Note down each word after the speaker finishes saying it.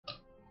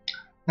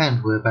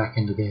And we're back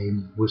in the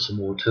game with some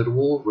more Total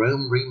War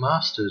Rome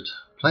Remastered,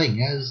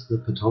 playing as the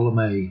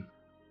Ptolemy.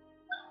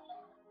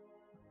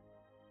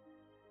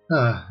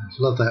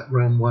 Love that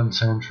Rome 1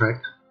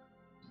 soundtrack.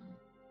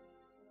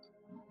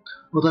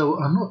 Although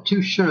I'm not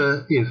too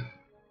sure if,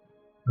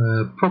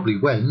 probably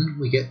when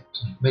we get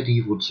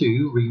Medieval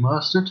 2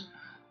 Remastered,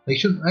 they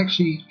shouldn't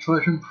actually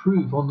try to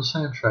improve on the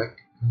soundtrack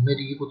in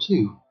Medieval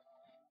 2.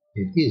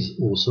 It is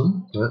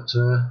awesome, but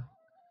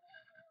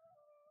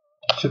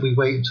should we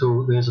wait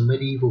until there's a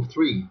Medieval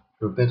 3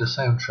 for a better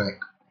soundtrack,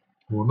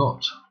 or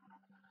not?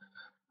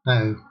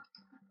 Now,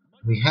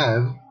 we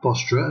have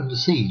Bostra under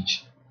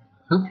siege.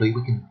 Hopefully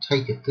we can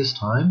take it this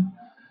time.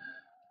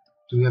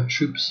 Do we have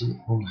troops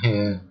on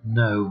here?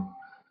 No,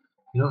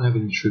 we don't have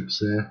any troops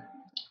there.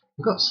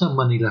 We've got some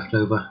money left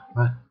over.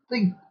 I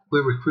think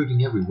we're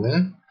recruiting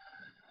everywhere,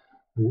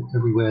 or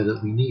everywhere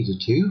that we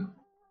needed to,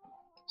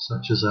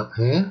 such as up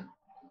here,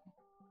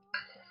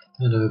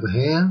 and over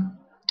here,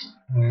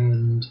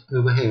 and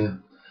over here.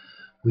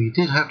 We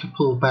did have to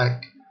pull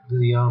back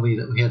the army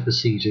that we had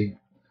besieging,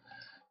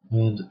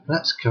 and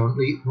that's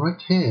currently right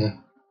here.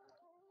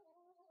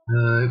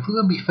 If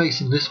we're going to be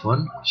facing this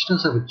one, which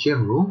does have a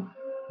general,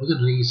 we're going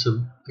to need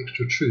some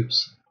extra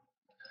troops.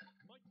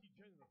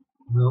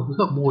 Well, we've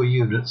got more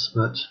units,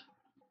 but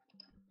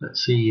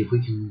let's see if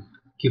we can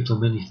give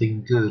them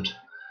anything good.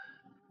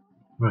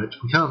 Right,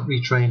 we can't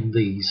retrain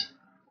these,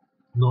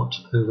 not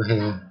over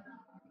here.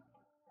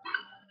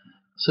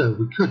 So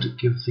we could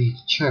give the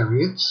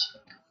chariots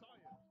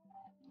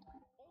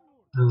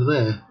over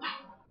there.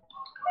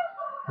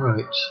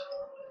 Right.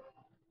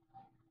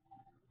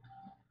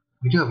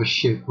 We do have a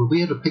ship. We'll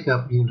be able to pick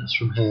up units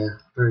from here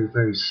very,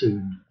 very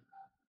soon.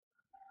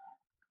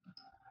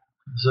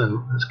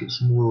 So let's get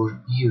some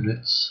more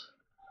units.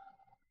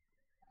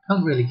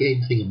 Can't really get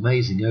anything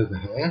amazing over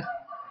here.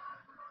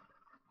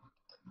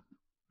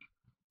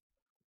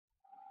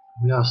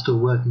 We are still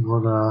working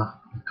on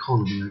our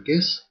economy, I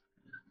guess.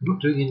 We're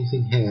not doing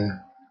anything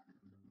here.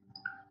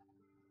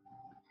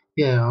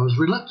 Yeah, I was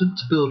reluctant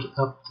to build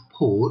up the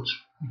port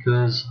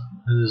because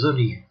there's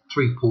only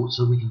 3 ports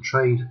that we can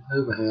trade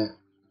over here.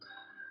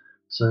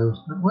 So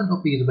that might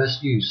not be the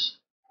best use.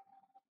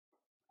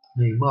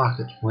 The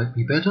market might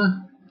be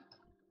better.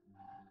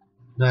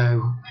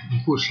 Now,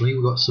 unfortunately,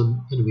 we've got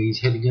some enemies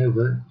heading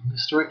over in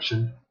this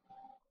direction.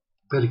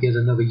 Better get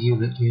another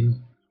unit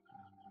in.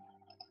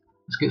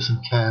 Let's get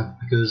some cav,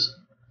 because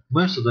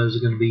most of those are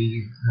going to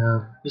be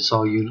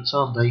missile units,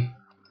 aren't they?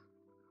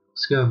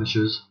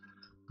 Skirmishers.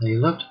 They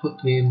love to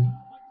put in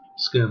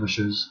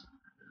skirmishers.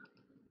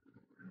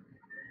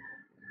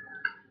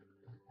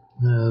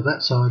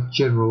 That's our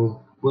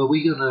general. Were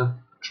we going to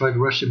try to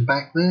rush him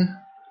back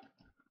there?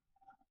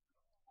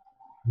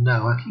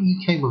 No, I think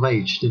he came of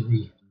age, didn't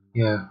he?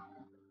 Yeah.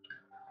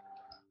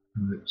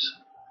 Right.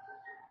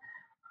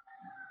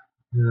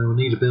 We'll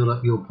need to build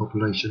up your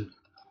population.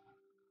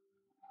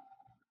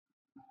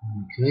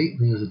 Okay,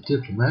 there's a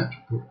diplomat,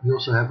 but we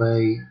also have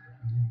a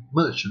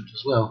merchant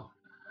as well.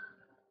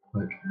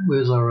 Right,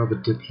 where's our other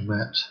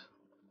diplomat?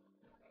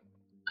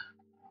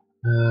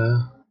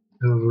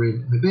 Over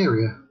in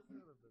Iberia.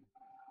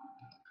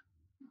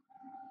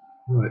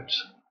 Right.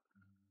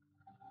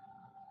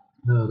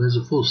 No, there's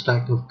a full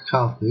stack of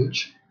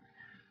Carthage.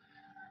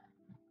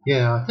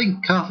 Yeah, I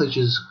think Carthage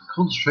is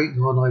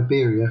concentrating on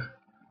Iberia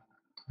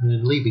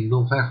and leaving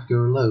North Africa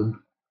alone,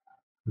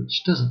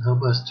 which doesn't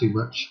help us too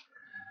much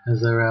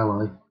as their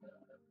ally.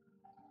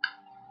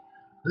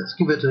 Let's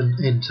give it an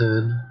end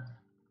turn,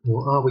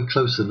 or are we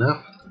close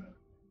enough?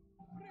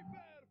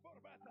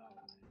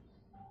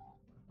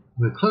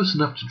 We're close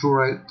enough to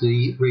draw out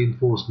the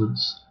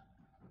reinforcements.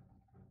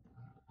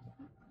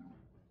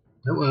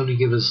 That will only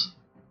give us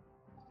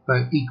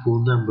about equal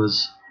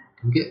numbers.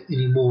 Can we get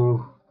any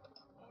more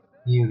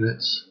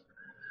units?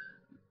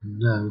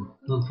 No,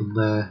 none from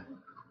there.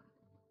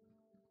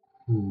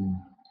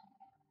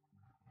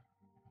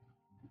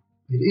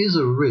 It is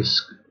a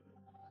risk.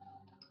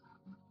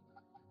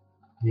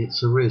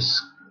 It's a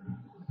risk.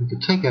 We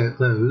could take out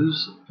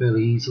those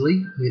fairly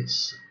easily.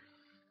 It's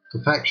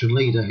the faction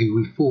leader who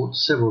we fought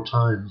several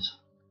times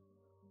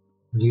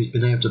and who's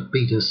been able to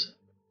beat us.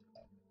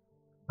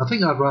 I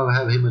think I'd rather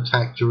have him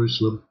attack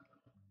Jerusalem.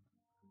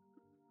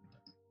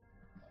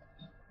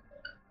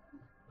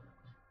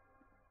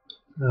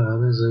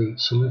 There's a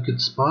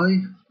Seleucid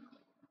spy.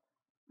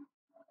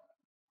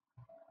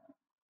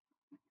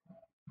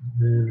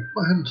 And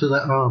what happened to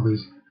that army?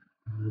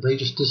 They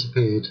just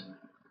disappeared.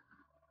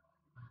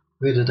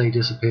 Where did they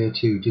disappear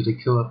to? Did they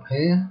go up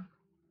here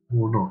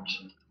or not?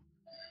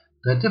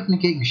 They're definitely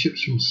getting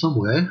ships from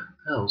somewhere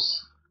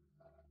else.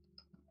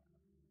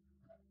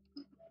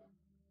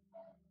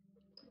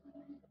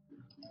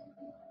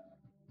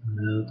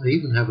 They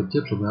even have a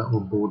diplomat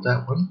on board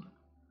that one.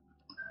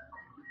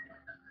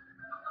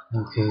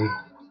 Okay.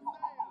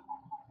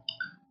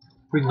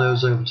 Bring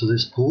those over to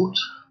this port.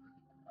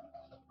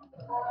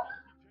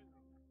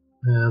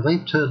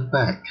 They've turned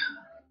back.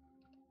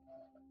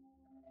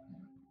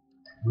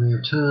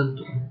 They've turned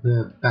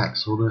their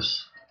backs on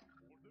us.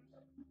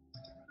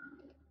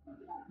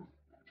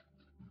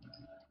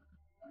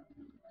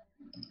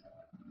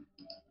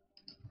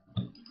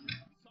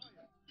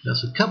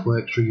 That's a couple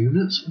extra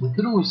units. We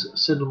could always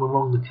send them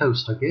along the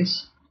coast, I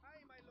guess.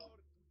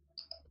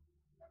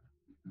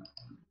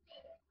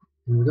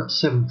 And we've got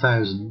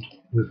 7,000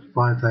 with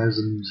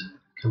 5,000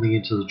 coming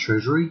into the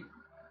treasury.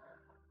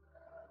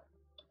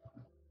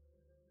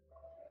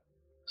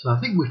 So I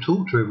think we've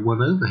talked to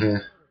everyone over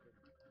here.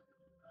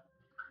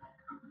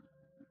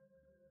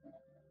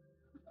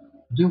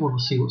 I do want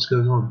to see what's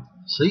going on.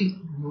 See?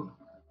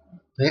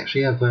 They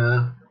actually have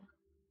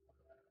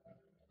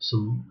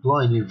some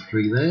line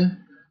infantry there.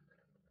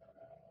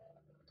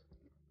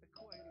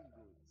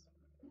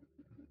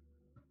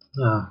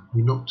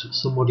 We knocked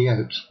somebody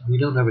out. We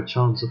don't have a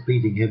chance of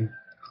beating him.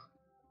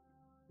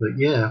 But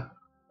yeah,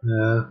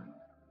 the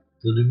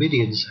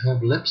Numidians have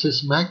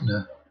Lepsis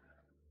Magna.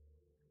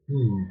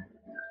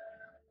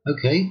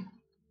 Okay.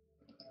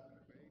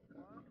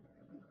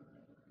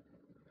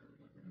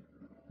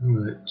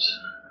 Right.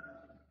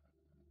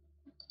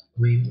 I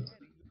mean,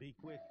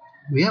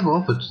 we have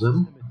offered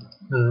them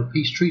a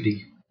peace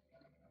treaty,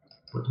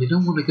 but they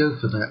don't want to go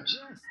for that.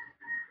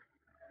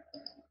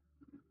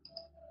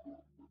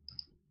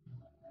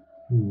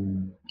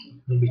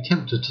 I'd be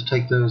tempted to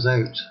take those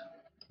out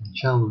and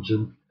challenge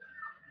them.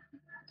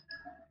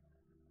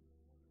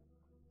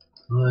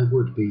 I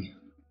would be.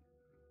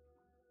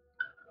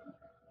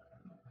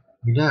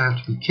 We now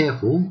have to be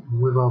careful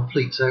with our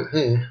fleets out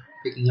here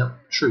picking up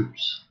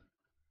troops.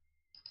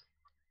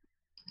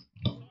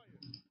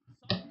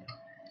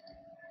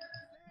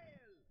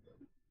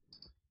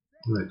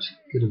 Right,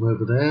 get them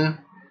over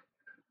there.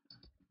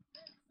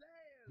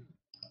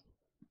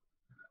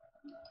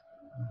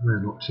 They're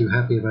not too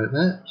happy about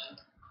that.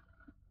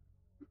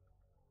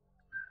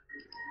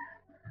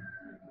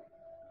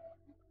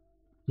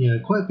 Yeah,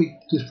 quite a big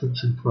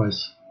difference in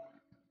price.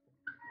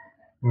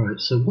 Alright,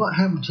 so what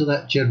happened to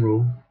that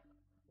general?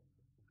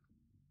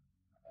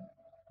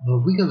 Well,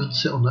 if we go and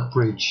sit on that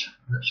bridge,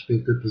 that should be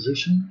a good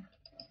position.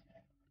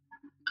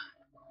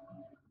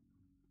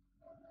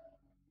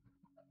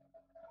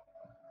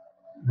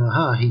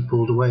 Aha, he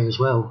pulled away as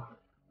well.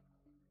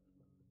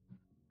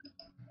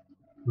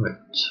 Right.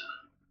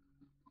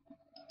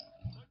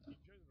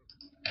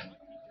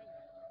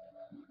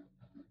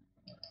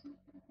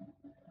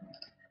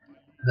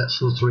 That's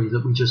the three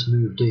that we just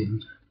moved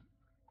in.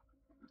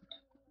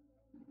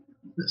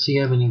 Let's see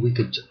how many we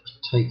could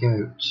take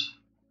out.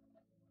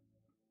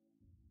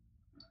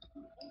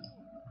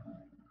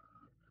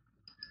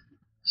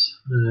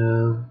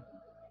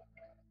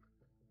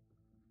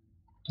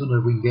 Don't know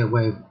if we can get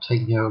away with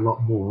taking out a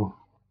lot more.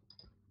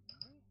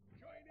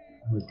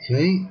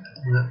 Okay,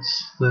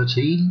 that's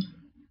 13.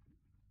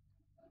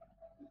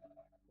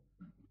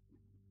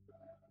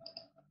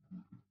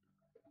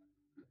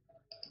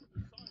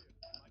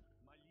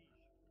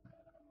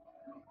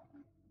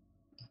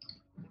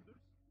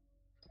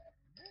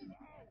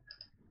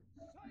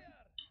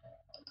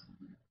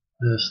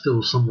 They're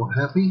still somewhat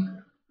happy.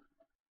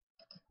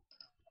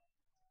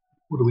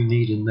 What do we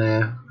need in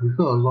there? We've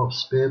got a lot of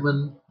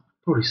spearmen,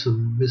 probably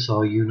some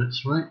missile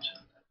units, right?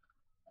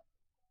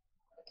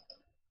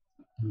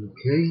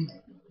 Okay.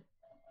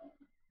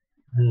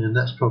 And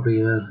that's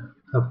probably an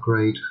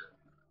upgrade.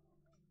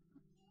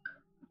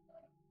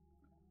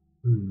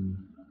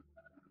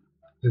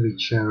 Heavy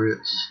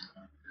chariots.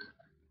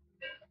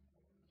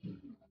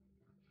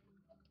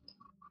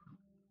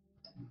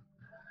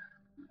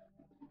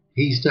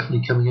 He's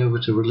definitely coming over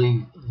to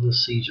relieve the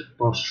siege at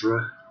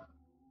Bostra.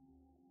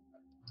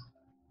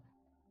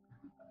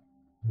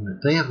 Right,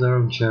 they have their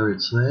own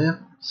chariots there.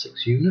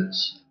 6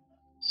 units.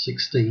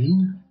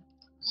 16.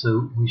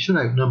 So we should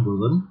outnumber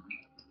them.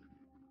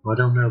 I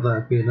don't know if that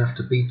would be enough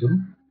to beat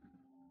them.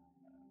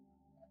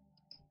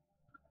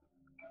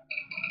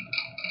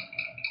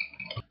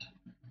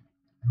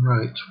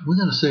 Right, we're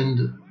going to send.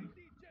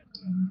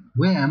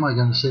 Where am I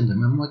going to send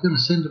them? Am I going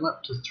to send them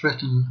up to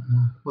threaten,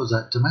 what was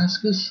that,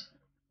 Damascus?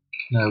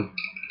 No,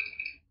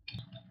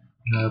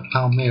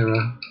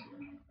 Palmyra.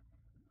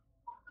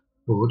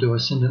 Or do I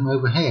send them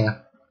over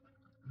here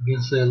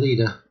against their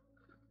leader?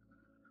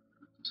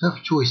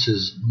 Tough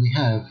choices we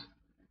have.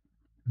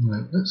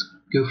 Right, let's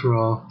go for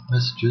our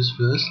messages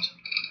first.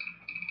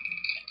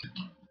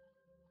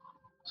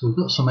 So we've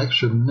got some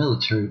extra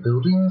military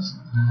buildings.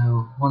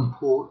 Now, one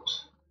port.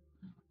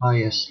 Ah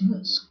yes,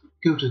 let's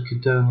go to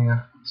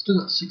Cadonia. Still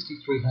got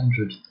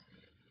 6,300.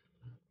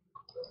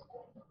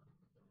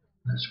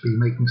 That should be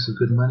making some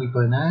good money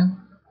by now.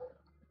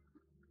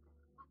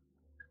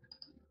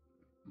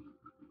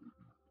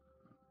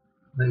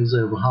 That is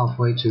over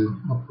halfway to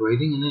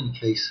operating in any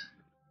case.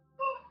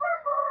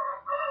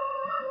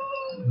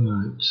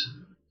 Right.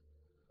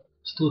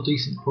 Still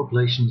decent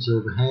populations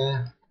over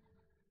here.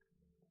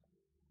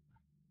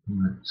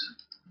 Right.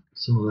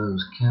 Some of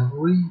those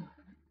cavalry.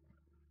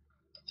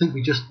 I think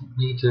we just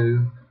need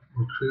to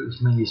recruit as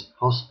many as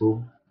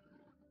possible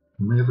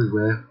from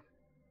everywhere.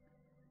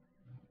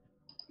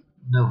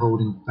 No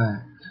holding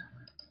back.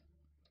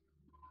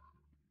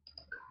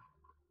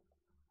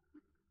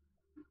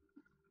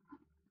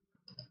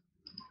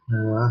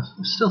 I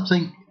still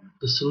think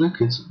the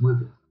Seleucids,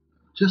 with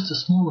just a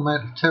small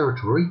amount of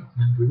territory,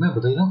 and remember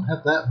they don't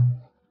have that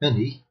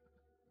many,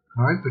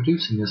 are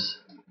outproducing us,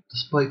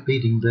 despite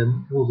beating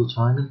them all the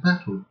time in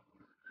battle.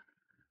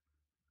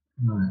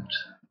 Right.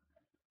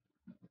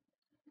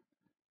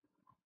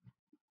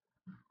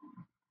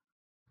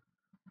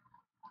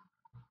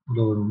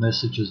 What other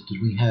messages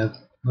did we have?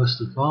 Most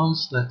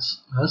advanced,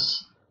 that's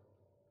us.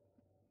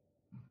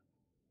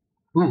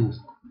 Ooh,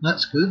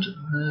 that's good.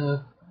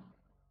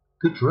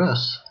 Good for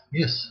us,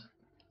 yes.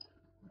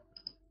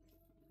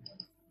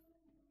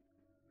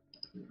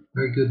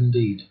 Very good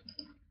indeed.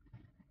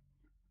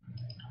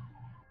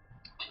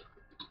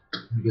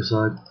 I guess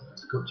I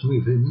forgot to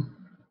move in.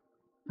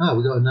 Ah,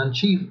 we got an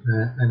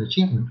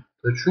achievement.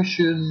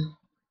 Patrician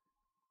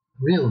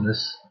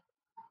Realness.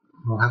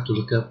 I'll have to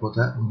look up what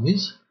that one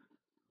is.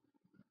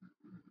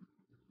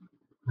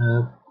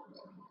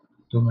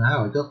 Don't know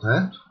how I got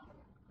that.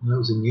 That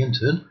was in the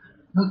intern.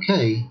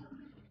 Okay,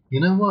 you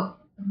know what?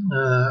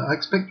 I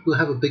expect we'll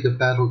have a bigger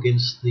battle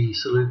against the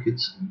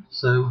Seleucids,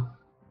 so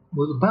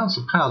with the balance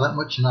of power that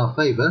much in our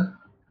favour,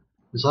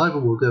 this either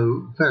will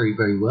go very,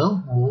 very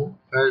well or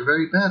very,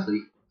 very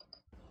badly.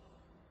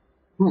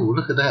 Ooh,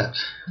 look at that.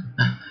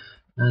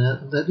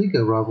 That did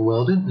go rather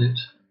well, didn't it?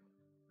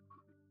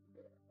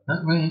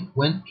 That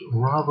went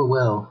rather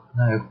well.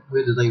 Now,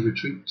 where do they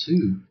retreat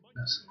to?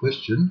 That's the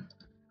question.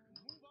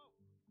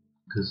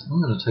 Because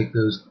I'm going to take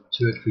those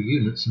 2 extra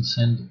units and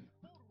send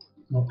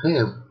a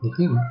pair with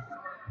him.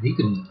 He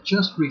can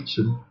just reach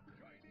them.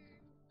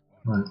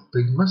 Right,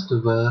 they must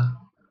have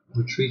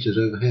retreated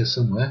over here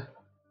somewhere.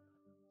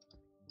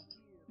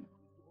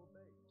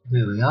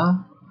 There they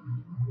are.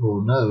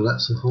 Oh no,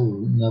 that's a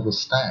whole another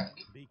stack.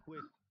 Be quick.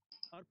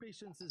 Our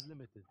patience is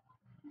limited.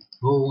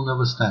 Whole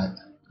another stack.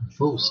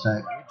 Full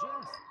stack. We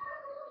jest.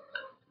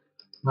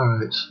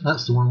 Alright,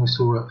 that's the one we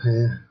saw up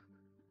here.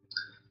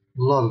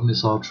 A lot of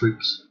missile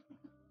troops.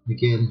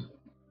 Again,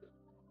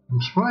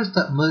 I'm surprised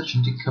that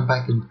merchant didn't come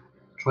back and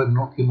try to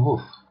knock him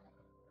off.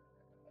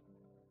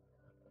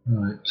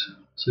 Right,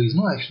 so he's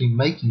not actually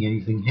making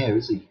anything here,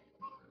 is he?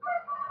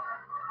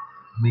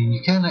 I mean,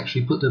 you can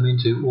actually put them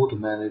into auto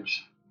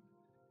manage.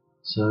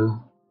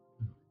 So,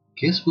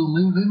 guess we'll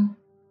move him.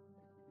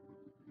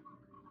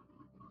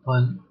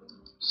 Find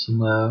some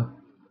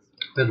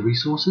better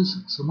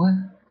resources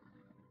somewhere.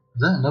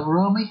 Is that another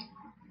army?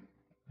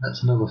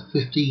 That's another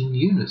 15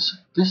 units.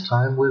 This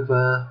time with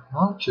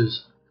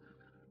archers.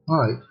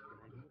 Alright.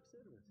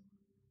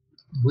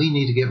 We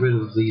need to get rid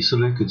of the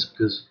Seleucids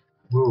because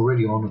we're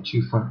already on a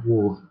 2-front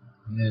war.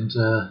 And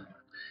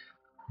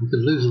we could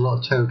lose a lot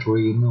of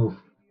territory in North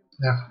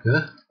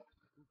Africa.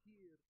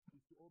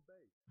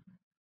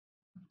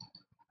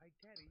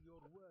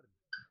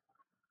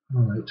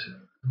 Alright.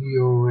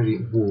 You're already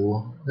at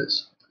war.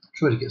 Let's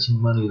try to get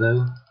some money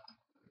though.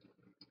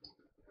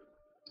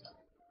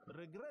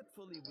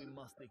 Regretfully, we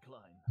must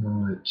decline.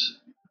 Alright.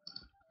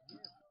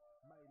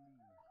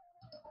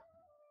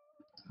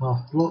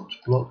 Path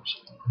blocked,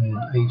 and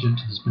agent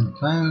has been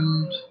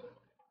found.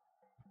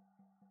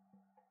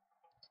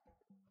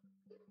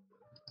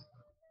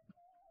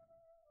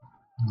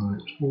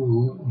 Alright,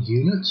 all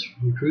units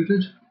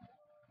recruited.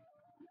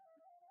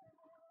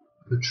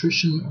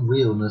 Patrician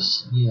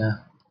Realness, yeah.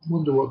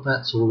 Wonder what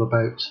that's all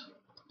about.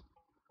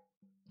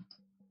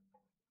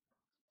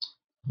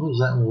 What is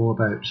that all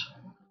about?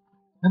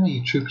 How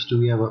many troops do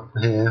we have up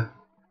here?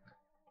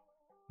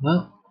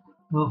 Well,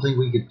 I don't think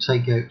we could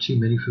take out too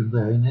many from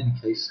there in any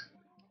case.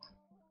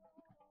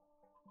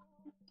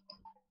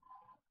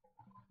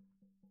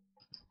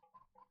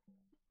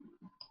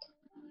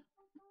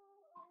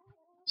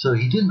 So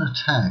he didn't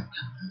attack.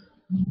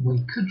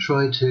 We could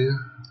try to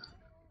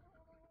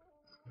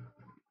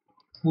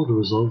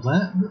auto-resolve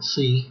that. Let's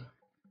see.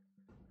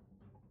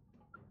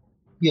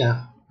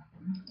 Yeah.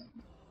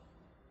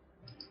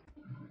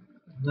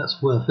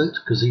 That's worth it,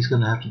 because he's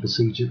going to have to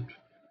besiege it.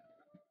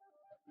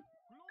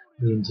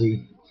 Isn't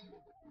he?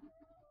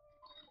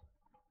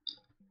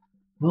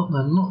 Well,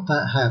 they're not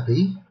that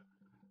happy.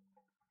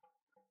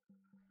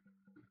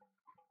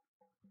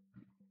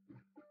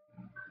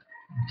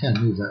 I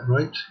can't move that,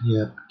 right?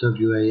 Yeah,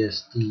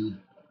 WASD.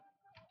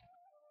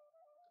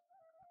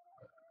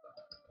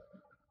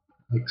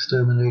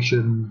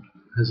 Extermination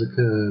has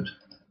occurred.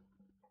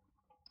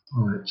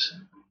 Alright.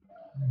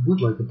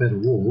 Would like a better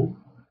wall.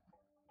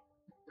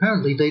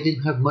 Apparently they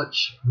didn't have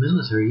much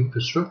military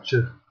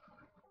infrastructure.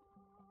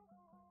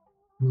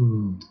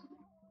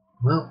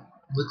 Well,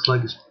 looks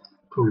like it's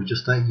probably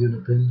just that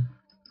unit then.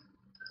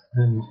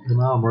 And an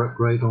armor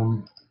upgrade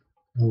on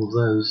all of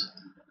those.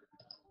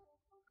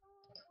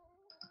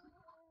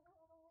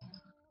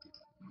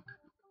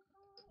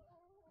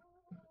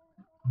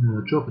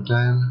 Drop it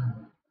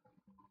down.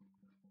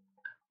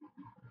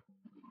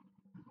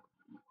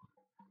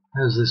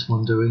 How's this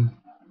one doing?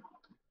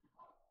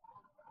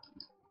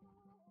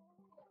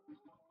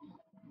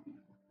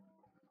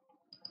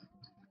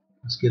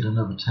 Let's get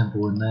another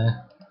temple in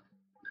there.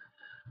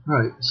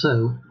 Right,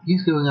 so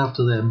he's going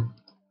after them.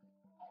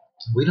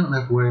 We don't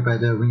have to worry about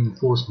their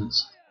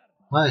reinforcements.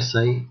 I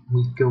say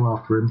we go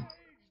after him.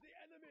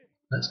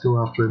 Let's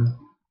go after him.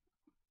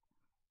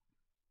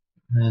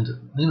 And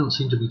they don't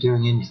seem to be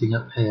doing anything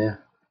up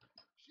here.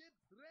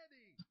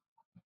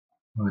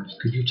 Right,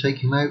 could you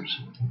take him out?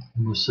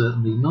 Almost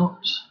certainly not.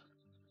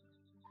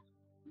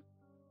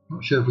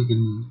 Not sure if we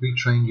can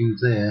retrain you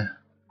there.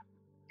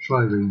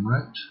 Trireme,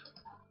 right?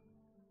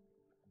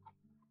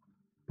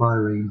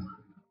 Bireme.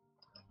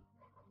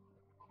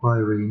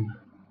 Bireme.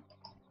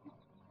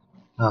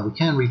 We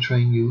can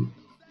retrain you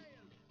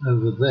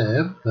over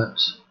there, but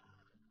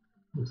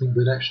I don't think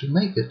we'd actually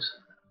make it.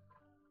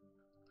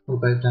 What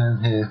about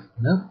down here?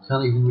 Nope,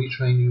 can't even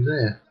retrain you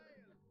there.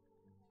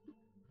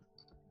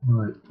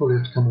 Right, probably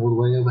have to come all the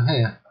way over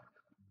here.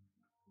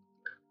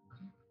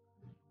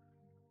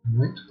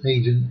 Right,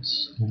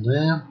 agents on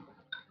there.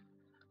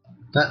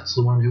 That's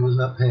the one who was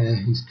up here,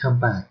 he's come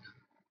back.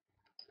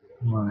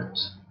 Right.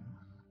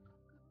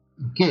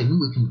 Again,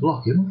 we can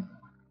block him.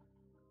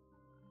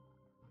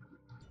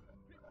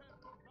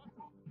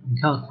 We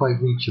can't quite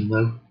reach him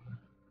though.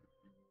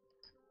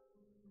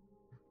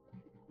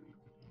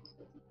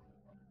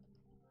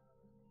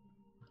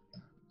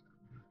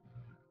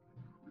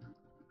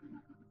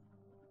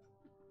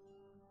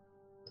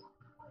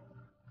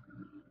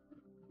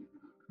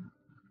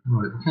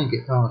 Right, we can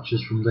get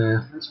archers from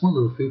there. That's one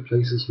of the few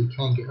places we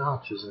can get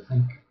archers, I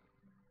think.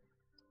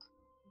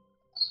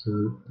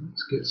 So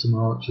let's get some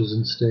archers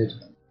instead.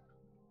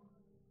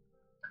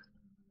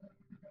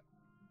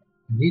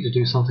 We need to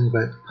do something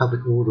about the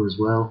public order as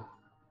well.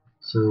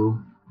 So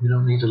we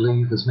don't need to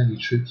leave as many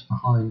troops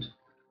behind.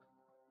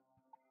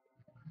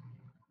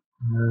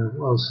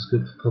 What else is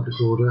good for public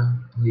order?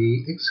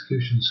 The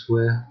execution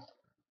square.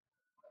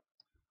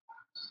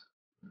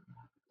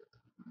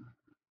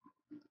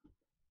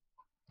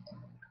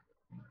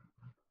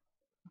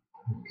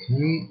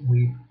 Okay,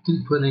 we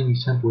didn't put any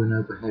temple in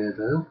over here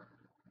though.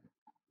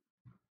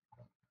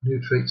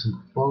 New traits and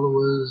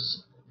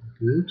followers.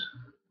 Good.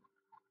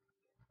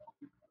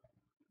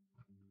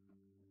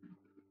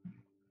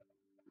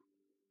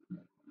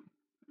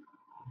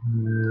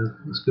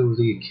 Let's go with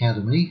the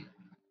academy.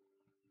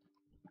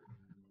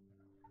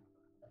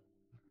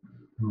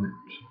 Right.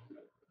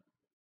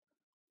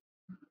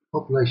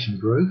 Population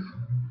growth.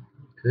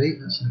 Okay,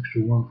 that's an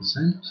extra 1%.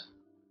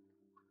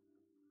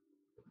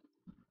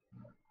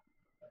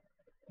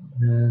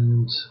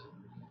 And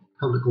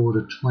public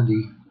order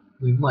 20.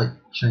 We might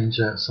change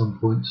that at some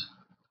point.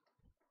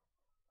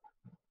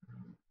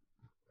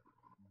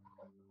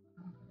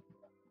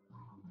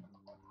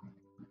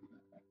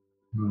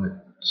 Right.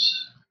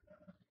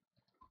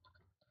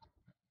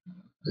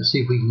 Let's see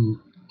if we can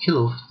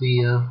kill off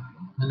the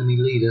enemy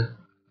leader.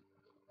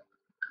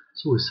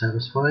 It's always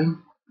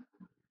satisfying.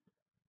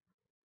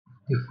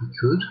 If we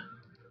could.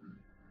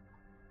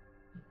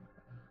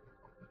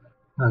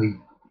 Oh,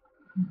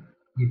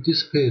 he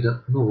disappeared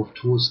up north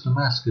towards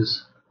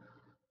Damascus.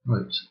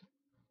 Right.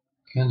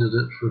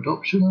 Candidate for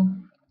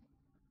adoption.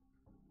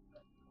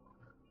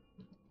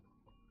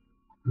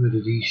 Where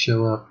did he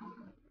show up?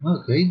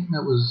 Okay,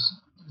 that was,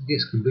 I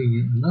guess,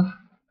 convenient enough.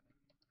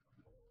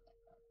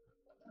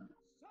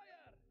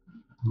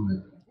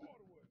 Right.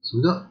 So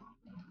we got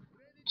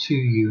 2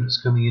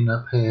 units coming in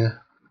up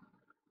here.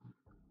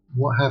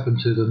 What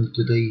happened to them?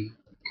 Did they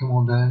come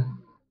on down?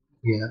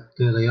 Yeah,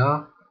 there they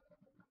are.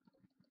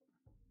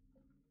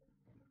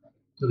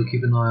 Got to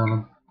keep an eye on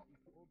them.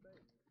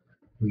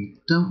 We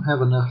don't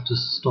have enough to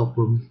stop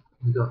them.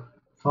 We've got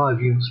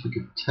 5 units we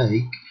could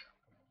take,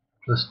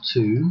 plus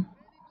 2.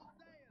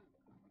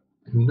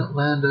 Can we not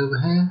land over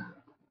here?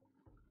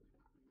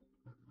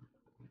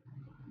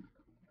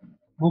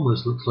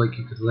 Almost looks like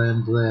you could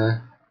land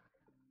there.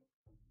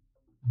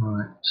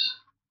 Right.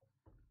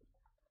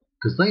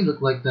 Because they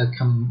look like they're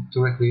coming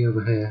directly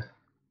over here.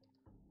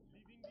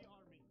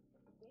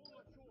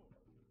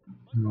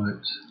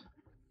 Right.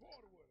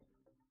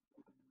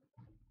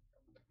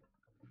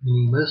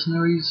 Any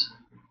mercenaries?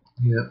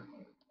 Yep.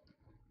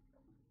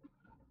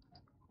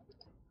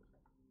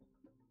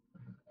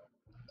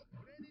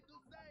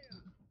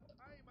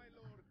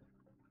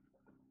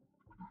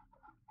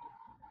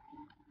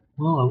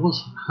 Well, I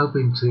was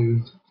hoping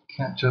to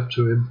catch up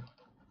to him.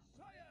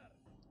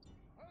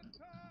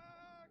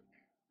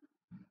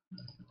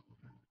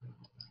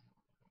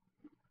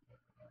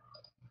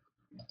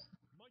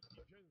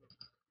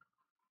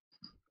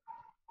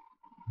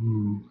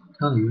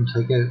 Can't even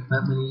take out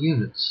that many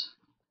units.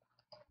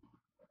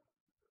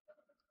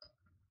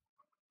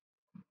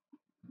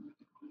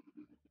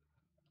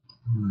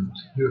 Right,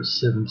 you're at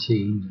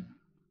 17.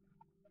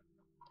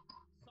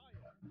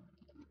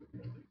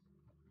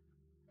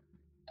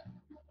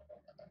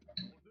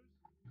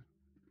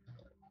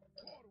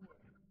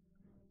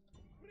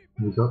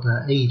 We've got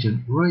that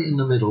agent right in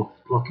the middle,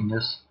 blocking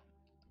us.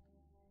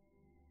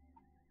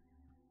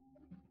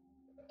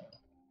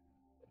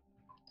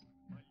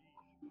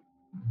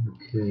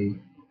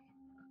 Okay,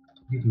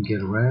 you can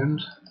get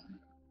around.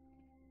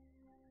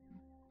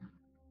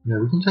 Yeah,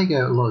 we can take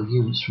out a lot of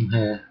units from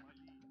here.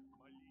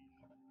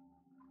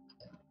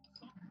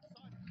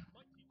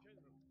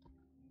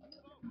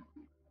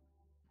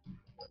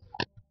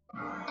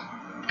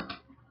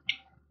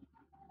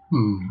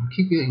 I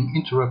keep getting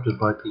interrupted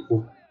by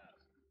people.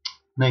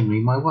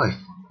 namely my wife.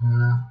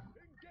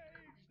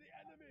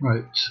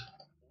 Right.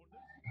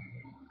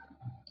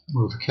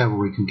 Well, the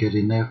cavalry can get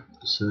in there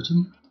for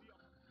certain.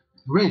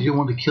 Really don't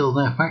want to kill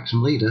their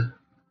faction leader.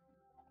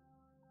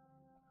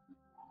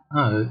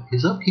 Oh,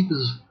 his upkeep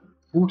is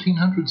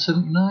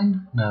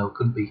 1479? No,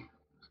 couldn't be.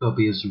 It's got to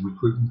be as a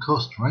recruitment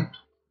cost, right?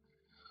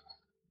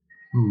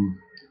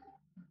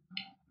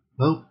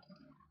 Well,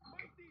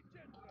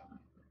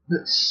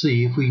 let's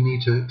see if we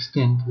need to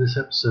extend this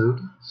episode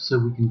so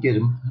we can get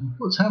him. And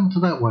what's happened to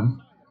that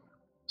one?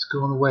 It's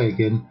gone away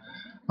again.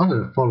 I'm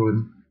going to follow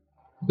him.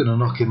 I'm going to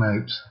knock him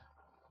out.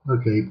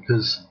 Okay,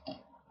 because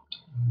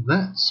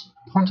that's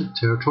Pontic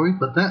territory,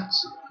 but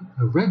that's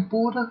a red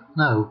border?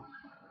 No.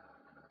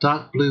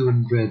 Dark blue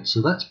and red,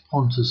 so that's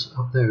Pontus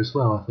up there as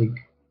well, I think.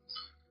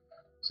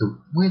 So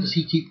where does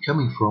he keep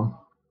coming from?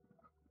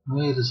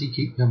 Where does he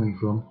keep coming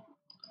from?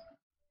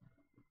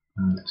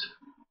 Right.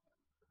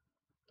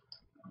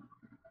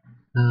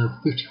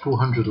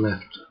 5,400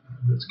 left.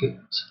 Let's get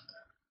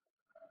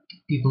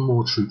even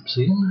more troops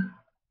in.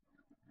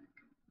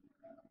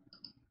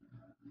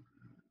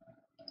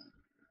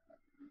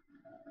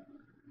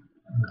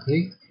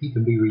 Okay, he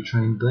can be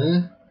retrained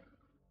there.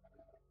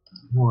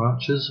 More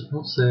archers.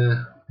 What's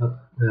their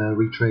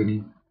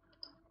retraining?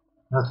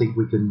 I think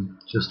we can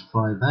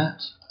justify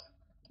that.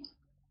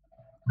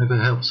 Never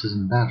helps us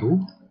in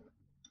battle.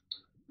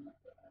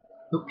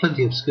 Got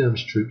plenty of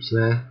skirmish troops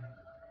there.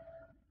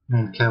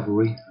 And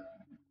cavalry.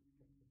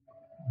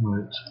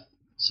 Right.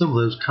 Some of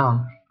those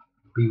can't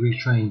be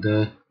retrained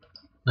there.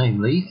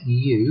 Namely,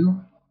 EU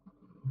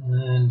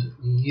and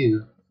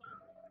EU.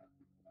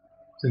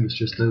 I think it's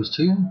just those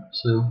two.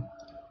 So,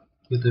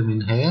 get them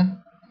in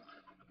here.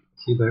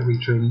 See about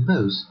retraining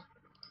those.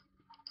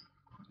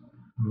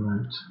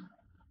 Right.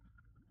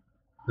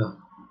 Got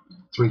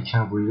 3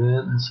 cavalry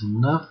there, that's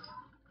enough.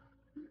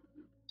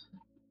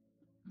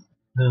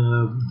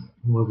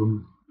 More of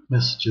them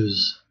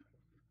messages.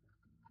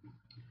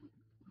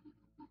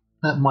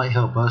 That might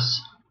help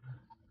us.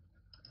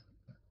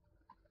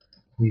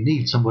 We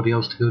need somebody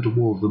else to go to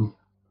war with them.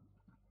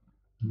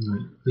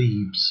 Right.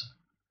 Thebes.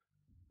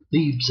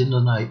 Thebes in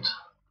the night.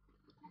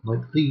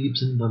 Like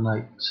thieves in the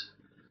night.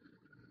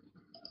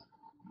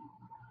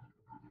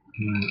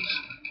 Right.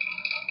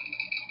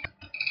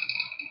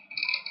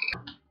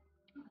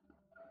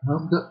 Well,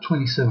 we've got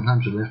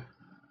 2,700 left.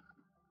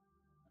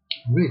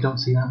 I really don't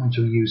see that much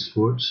of a use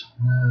for it.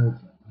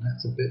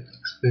 That's a bit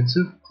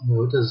expensive,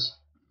 though it does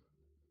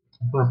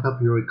bump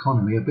up your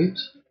economy a bit.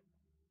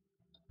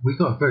 We've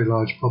got a very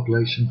large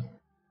population.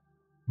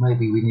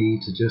 Maybe we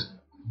need to just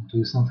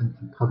do something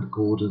for public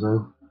order,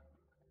 though.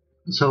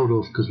 Let's hold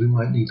off because we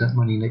might need that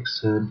money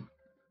next turn.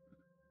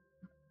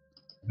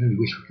 I really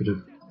wish we could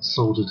have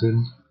sold it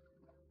in.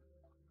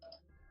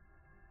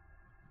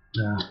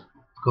 I've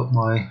got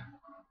my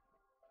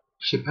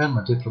ship and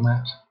my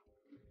diplomat,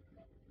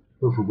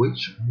 both of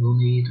which we'll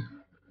need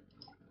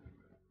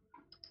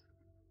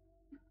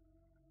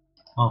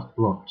half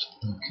blocked.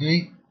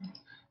 Okay,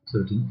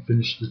 so it didn't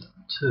finish the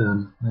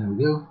turn. There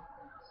we go.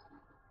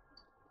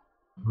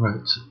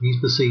 Right,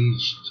 he's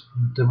besieged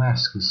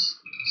Damascus.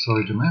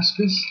 Sorry,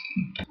 Damascus.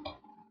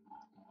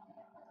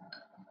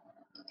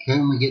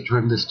 Can we get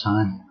rid of this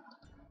time?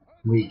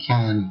 We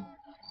can.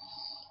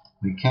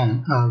 We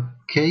can.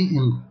 Okay,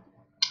 and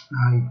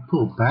I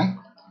pulled back,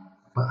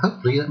 but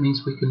hopefully that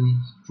means we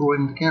can draw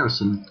in the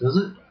garrison, does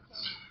it?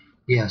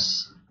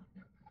 Yes.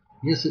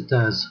 Yes, it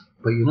does.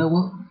 But you know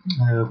what?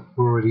 We're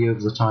already over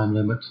the time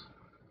limit.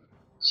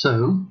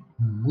 So,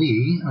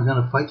 we are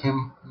going to fight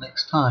him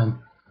next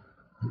time.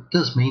 It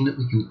does mean that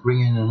we can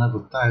bring in another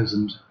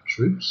 1,000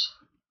 troops.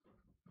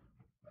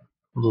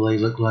 What do they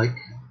look like?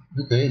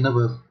 Okay,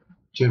 another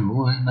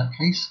general in that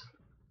case.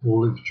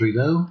 All infantry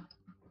though.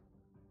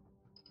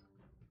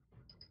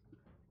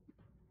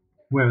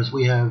 Whereas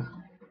we have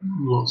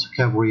lots of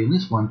cavalry in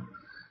this one.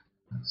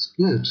 That's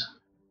good.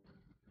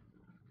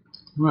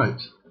 Right.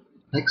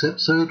 Next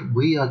episode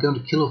we are going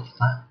to kill off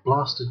that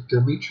blasted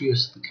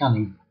Demetrius the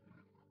Cunning.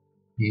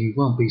 He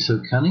won't be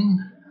so cunning,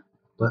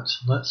 but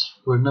that's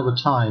for another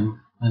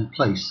time and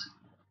place.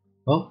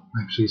 Well,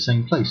 actually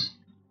same place.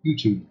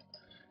 YouTube.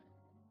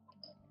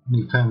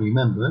 New family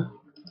member.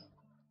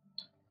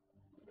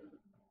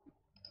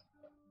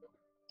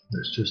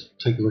 Let's just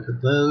take a look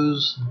at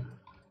those.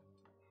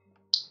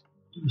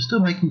 We're still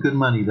making good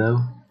money though.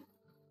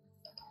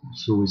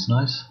 It's always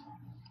nice.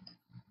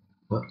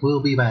 But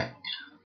we'll be back.